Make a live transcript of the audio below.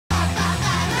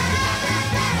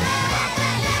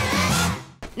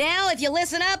Now, if you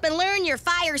listen up and learn your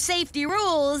fire safety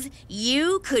rules,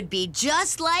 you could be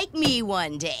just like me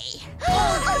one day.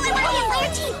 Oh, I want to be a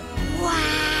fire chief! Wow!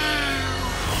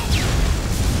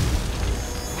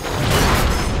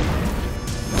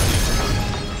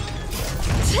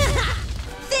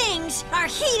 Things are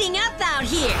heating up out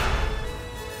here.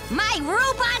 My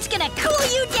robot's gonna cool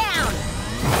you down.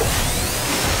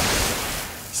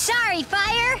 Sorry,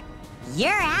 fire.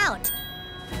 You're out.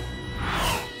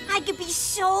 I could be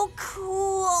so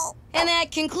cool. And that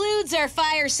concludes our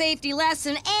fire safety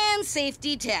lesson and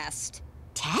safety test.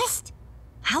 Test?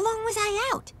 How long was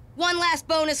I out? One last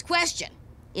bonus question.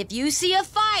 If you see a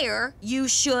fire, you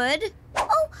should...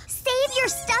 Oh, save your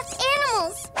stuffed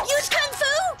animals. Use Kung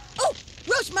Fu? Oh,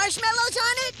 roast marshmallows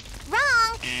on it?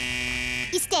 Wrong.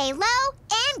 You stay low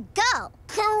and go.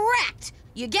 Correct.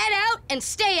 You get out and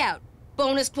stay out.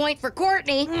 Bonus point for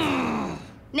Courtney.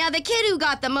 Now, the kid who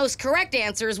got the most correct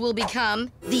answers will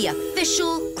become the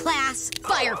official class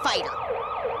firefighter.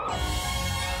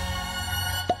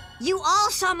 You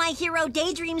all saw my hero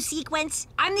daydream sequence.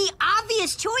 I'm the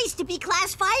obvious choice to be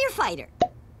class firefighter.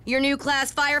 Your new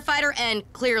class firefighter, and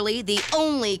clearly the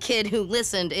only kid who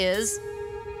listened, is...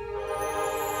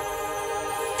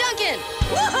 Duncan!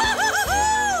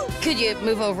 Woo-hoo-hoo-hoo-hoo! Could you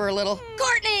move over a little?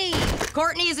 Courtney!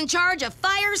 Courtney is in charge of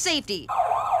fire safety.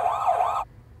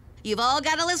 You've all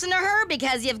got to listen to her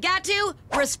because you've got to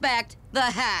respect the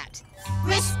hat.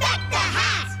 Respect the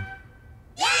hat!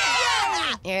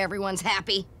 Yeah! Everyone's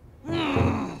happy.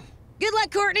 Good luck,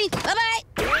 Courtney. Bye-bye.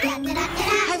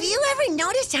 Have you ever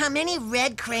noticed how many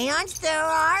red crayons there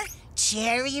are?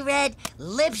 Cherry red,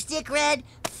 lipstick red,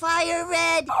 fire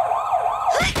red.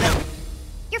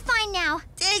 You're fine now.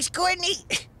 Thanks, Courtney.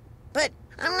 But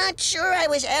I'm not sure I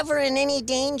was ever in any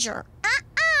danger.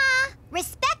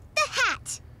 Respect the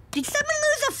hat. Did someone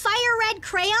lose a fire red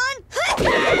crayon?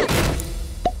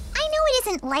 I know it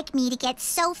isn't like me to get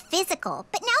so physical,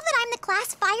 but now that I'm the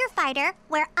class firefighter,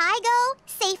 where I go,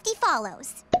 safety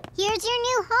follows. Here's your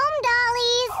new home,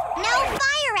 dollies. No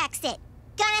fire exit.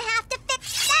 Gonna have to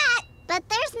fix that. But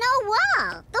there's no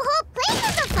wall. The whole place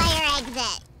is a fire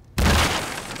exit.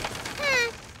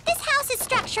 This house is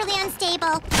structurally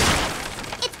unstable.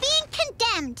 It's being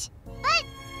condemned. But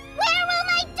where will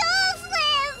my dolls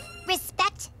live?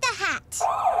 Respect the hat.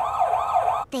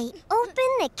 They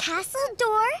opened the castle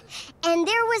door, and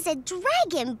there was a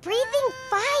dragon breathing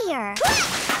fire.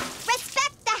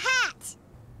 Respect the hat.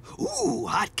 Ooh,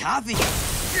 hot coffee.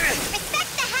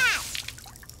 Respect the hat.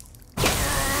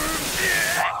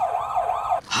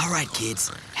 All right,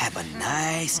 kids, have a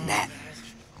nice nap.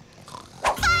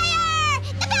 Fire!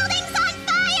 The building's on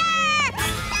fire!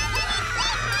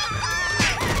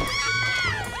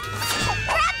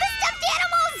 Grab the stuffed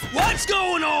animals! What's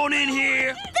going on in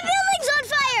here? The building's on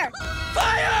fire!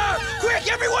 Fire! Quick,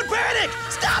 everyone panic!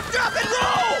 Stop, drop, and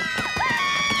roll!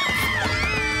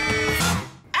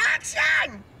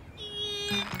 Action!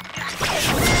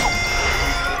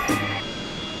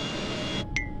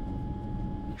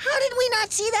 How did we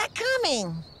not see that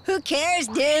coming? Who cares,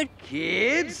 dude?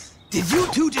 Kids? Did you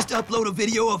two just upload a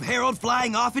video of Harold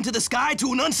flying off into the sky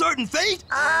to an uncertain fate?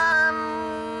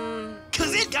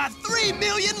 'Cause it got 3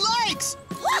 million likes!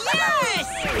 Yes!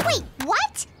 Wait,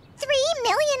 what? 3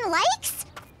 million likes?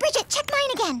 Bridget, check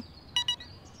mine again.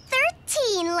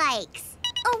 13 likes.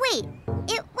 Oh, wait.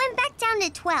 It went back down to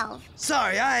 12.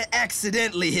 Sorry, I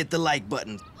accidentally hit the like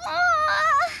button.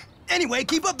 Aw. Anyway,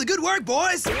 keep up the good work,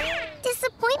 boys!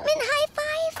 Disappointment high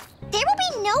five? There will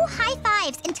be no high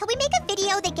fives until we make a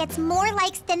video that gets more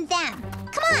likes than them.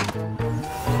 Come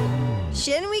on.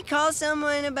 Shouldn't we call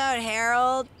someone about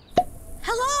Harold?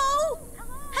 Hello?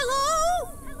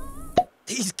 Hello?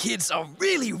 These kids are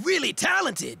really, really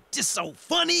talented. Just so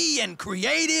funny and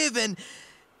creative and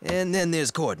then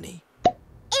there's Courtney.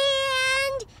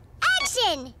 And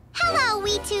action! Hello,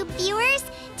 WeTube viewers.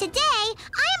 Today,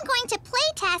 I am going to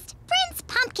playtest Prince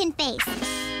Pumpkin Face.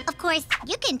 Of course,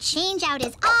 you can change out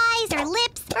his eyes or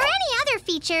lips or any other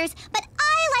features, but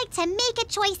I like to make a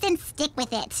choice and stick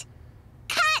with it.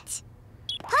 Cut!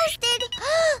 Posted.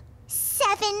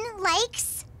 7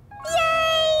 likes.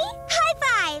 Yay! High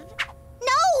five!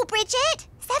 No, Bridget!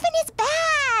 7 is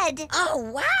bad! Oh,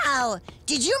 wow!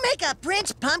 Did you make a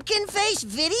Prince Pumpkin Face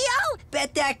video?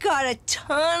 Bet that got a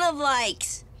ton of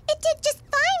likes. It did just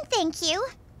fine, thank you.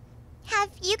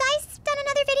 Have you guys done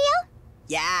another video?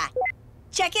 Yeah.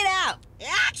 Check it out.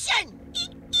 Action!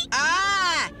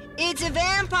 It's a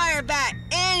vampire bat,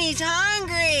 and he's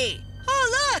hungry. Oh,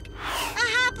 look! A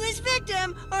hapless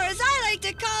victim, or as I like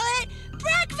to call it,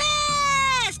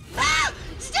 breakfast! Ah!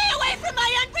 Stay away from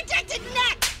my unprotected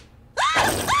neck! Wow!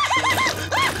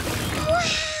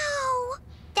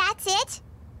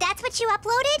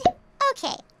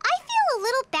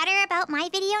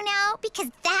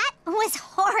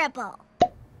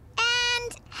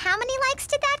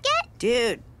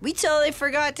 Dude, we totally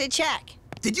forgot to check.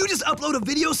 Did you just upload a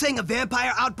video saying a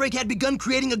vampire outbreak had begun,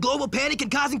 creating a global panic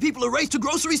and causing people to race to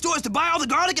grocery stores to buy all the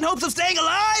garlic in hopes of staying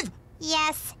alive?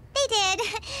 Yes, they did.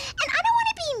 And I don't want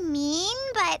to be mean,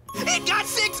 but... It got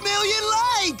 6 million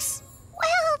likes!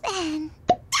 Well, then...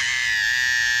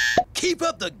 Keep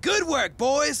up the good work,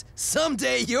 boys.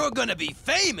 Someday you're gonna be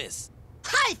famous.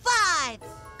 High five!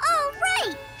 All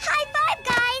right! High five,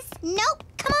 guys! Nope,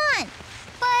 come on!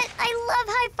 But I love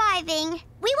high-fiving.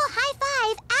 We will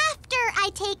high-five after I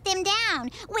take them down,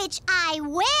 which I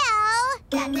will...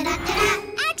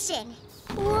 Da-da-da-da-da. Action!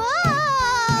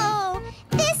 Whoa!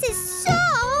 This is so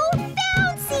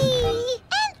bouncy!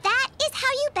 And that is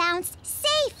how you bounce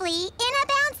safely in a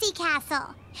bouncy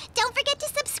castle. Don't forget to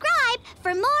subscribe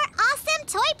for more awesome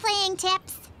toy playing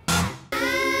tips.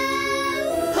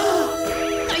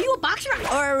 Are you a boxer?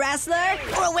 Or a wrestler?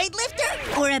 Or a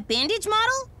weightlifter? Or a bandage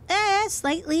model?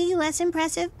 Slightly less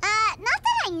impressive. Not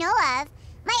that I know of.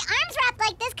 My arm's wrapped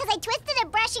like this because I twisted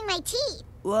it brushing my teeth.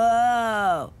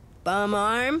 Whoa. Bum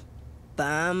arm?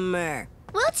 Bummer.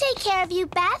 We'll take care of you,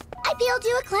 Beth. I peeled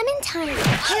you a clementine.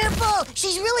 Careful!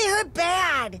 She's really hurt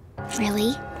bad.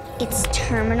 Really? It's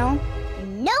terminal?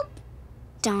 Nope.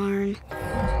 Darn.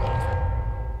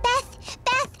 Beth,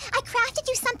 I crafted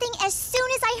you something as soon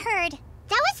as I heard.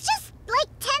 That was just like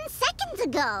 10 seconds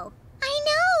ago. I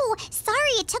know.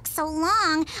 Sorry it took so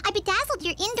long. I bedazzled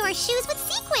your indoor shoes with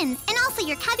sequins, and also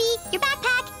your cubby, your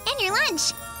backpack, and your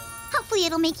lunch. Hopefully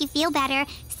it'll make you feel better.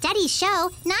 Studies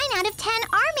show 9 out of 10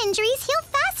 arm injuries heal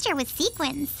faster with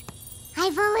sequins.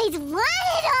 I've always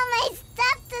wanted all my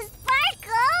stuff to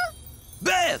sparkle.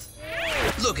 Beth!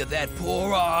 Look at that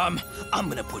poor arm. I'm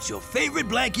gonna put your favorite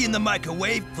blankie in the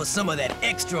microwave for some of that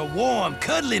extra warm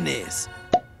cuddliness.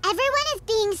 Everyone is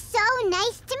being so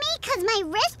nice to me because my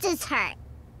wrist is hurt.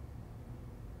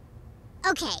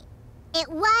 Okay, it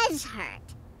was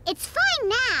hurt. It's fine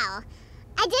now.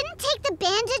 I didn't take the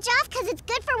bandage off because it's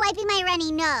good for wiping my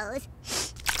runny nose.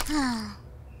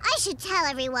 I should tell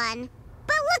everyone.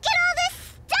 But look at all this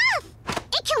stuff!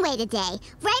 It can wait a day.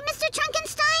 Right, Mr.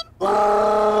 Trunkenstein?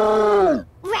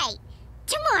 Right.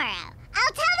 Tomorrow.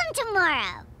 I'll tell them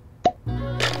tomorrow.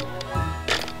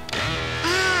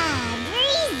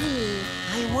 Breezy.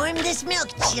 I warmed this milk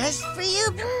just for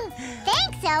you.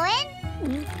 Thanks, Owen.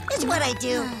 It's what I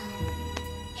do.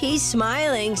 He's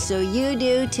smiling, so you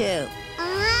do too.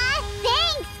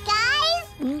 Thanks, guys.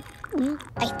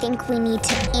 I think we need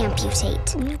to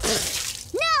amputate.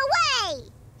 No way!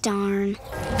 Darn.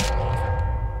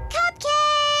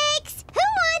 Cupcakes! Who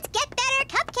wants get better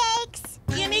cupcakes?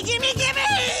 Gimme, gimme, gimme!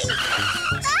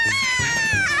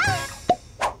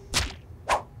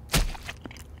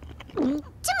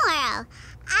 Tomorrow.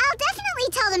 I'll definitely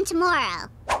tell them tomorrow.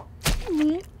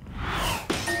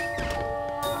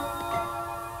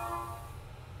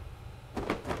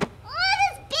 Oh,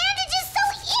 this bandage is so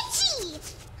itchy!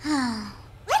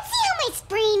 Let's see how my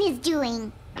sprain is doing.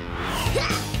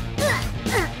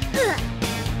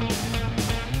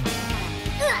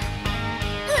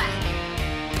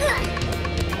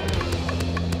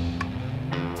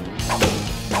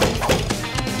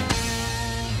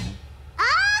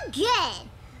 All good.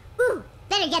 Ooh,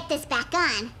 better get this back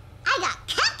on. I got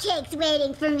cupcakes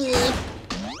waiting for me.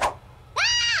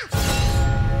 Ah!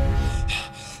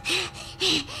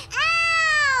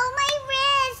 Ow, my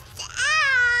wrist!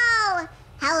 Ow!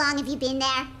 How long have you been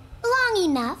there? Long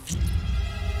enough.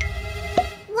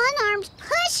 One-armed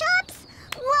push-ups?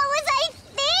 What was I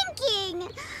thinking?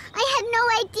 I had no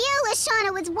idea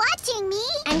Lashana was watching me.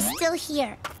 I'm still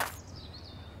here.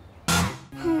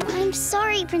 Oh, I'm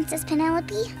sorry, Princess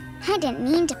Penelope. I didn't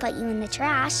mean to put you in the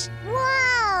trash.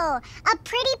 Whoa! A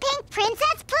pretty pink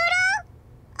princess poodle?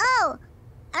 Oh,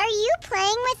 are you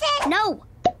playing with it? No!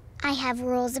 I have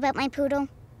rules about my poodle.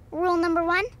 Rule number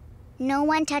 1, no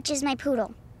one touches my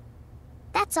poodle.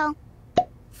 That's all. So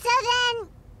then,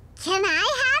 can I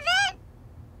have it?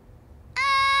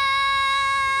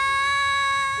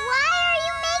 Why are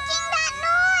you making that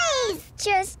noise?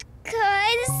 Just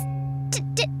 'cause.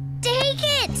 Take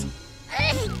it!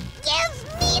 Give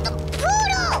me the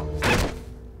poodle!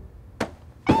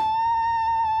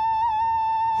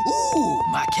 Ooh,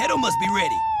 my kettle must be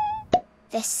ready.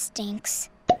 This stinks.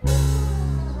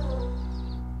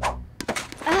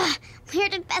 Where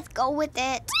did Beth go with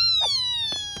it?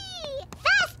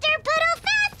 Faster, poodle,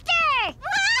 faster!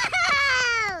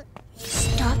 Whoa!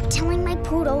 Stop telling my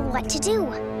poodle what to do.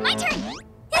 My turn!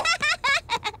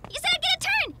 You said I'd get a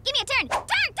turn! Give me a turn!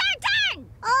 Turn!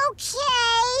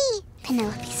 Okay.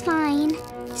 Penelope's fine.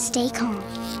 Stay calm.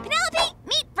 Penelope,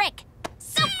 meet Brick.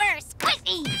 Super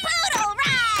squishy poodle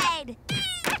ride!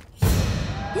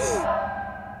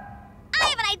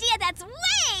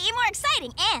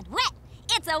 exciting and wet.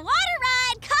 It's a water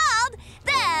ride called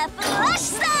the Flush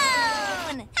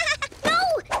Zone. No!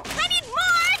 I need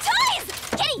more toys!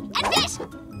 Kitty and Fish!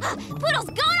 Poodle's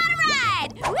going on a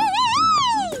ride!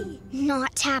 Whee!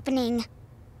 Not happening.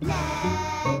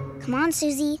 Come on,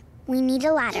 Susie. We need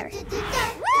a ladder. Woo!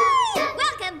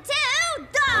 Welcome to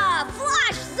the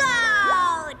Flush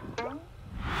Zone!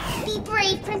 Be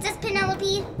brave, Princess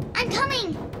Penelope. I'm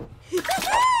coming.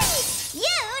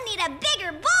 You need a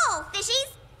bigger bowl,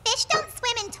 fishies. Fish don't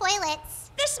swim in toilets.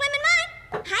 Fish swim in mine.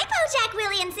 Hi, Bojack,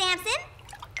 Willie, and Samson.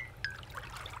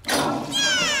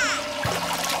 Yeah!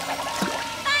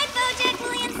 Bye, Bojack,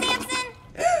 Willie, and Samson.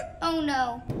 Oh,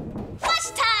 no. Flush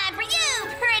time for you,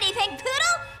 pretty pink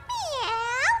poodle.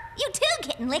 Meow. You too,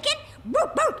 kitten lickin'.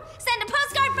 Boop, boop. Send a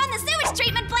postcard from the sewage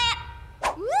treatment plant.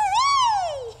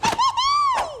 Woo-hoo!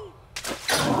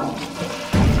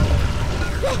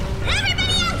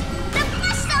 Everybody out! The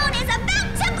flush zone is about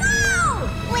to blow!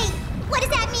 Wait, what does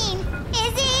that mean?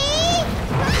 Izzy!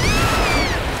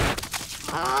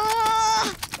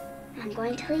 I'm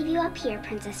going to leave you up here,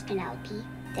 Princess Penelope.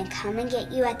 Then come and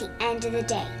get you at the end of the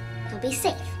day. You'll be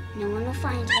safe. No one will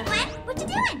find you. Hi, Gwen. What you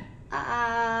doing?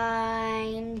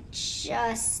 I'm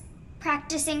just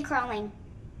practicing crawling.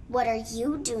 What are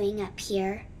you doing up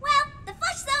here? Well, the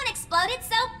flush zone exploded,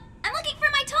 so I'm looking for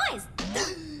my toys.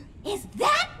 Is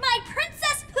that my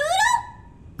Princess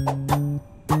Poodle?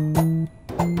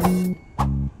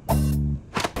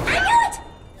 I knew it!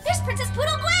 There's Princess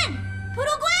Poodle Gwen!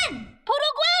 Poodle Gwen!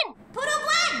 Poodle Gwen! Poodle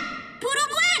Gwen! Poodle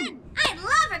Gwen! I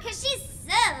love her because she's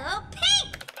so pink!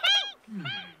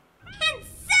 And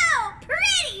so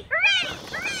pretty!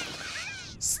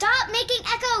 Stop making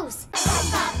echoes!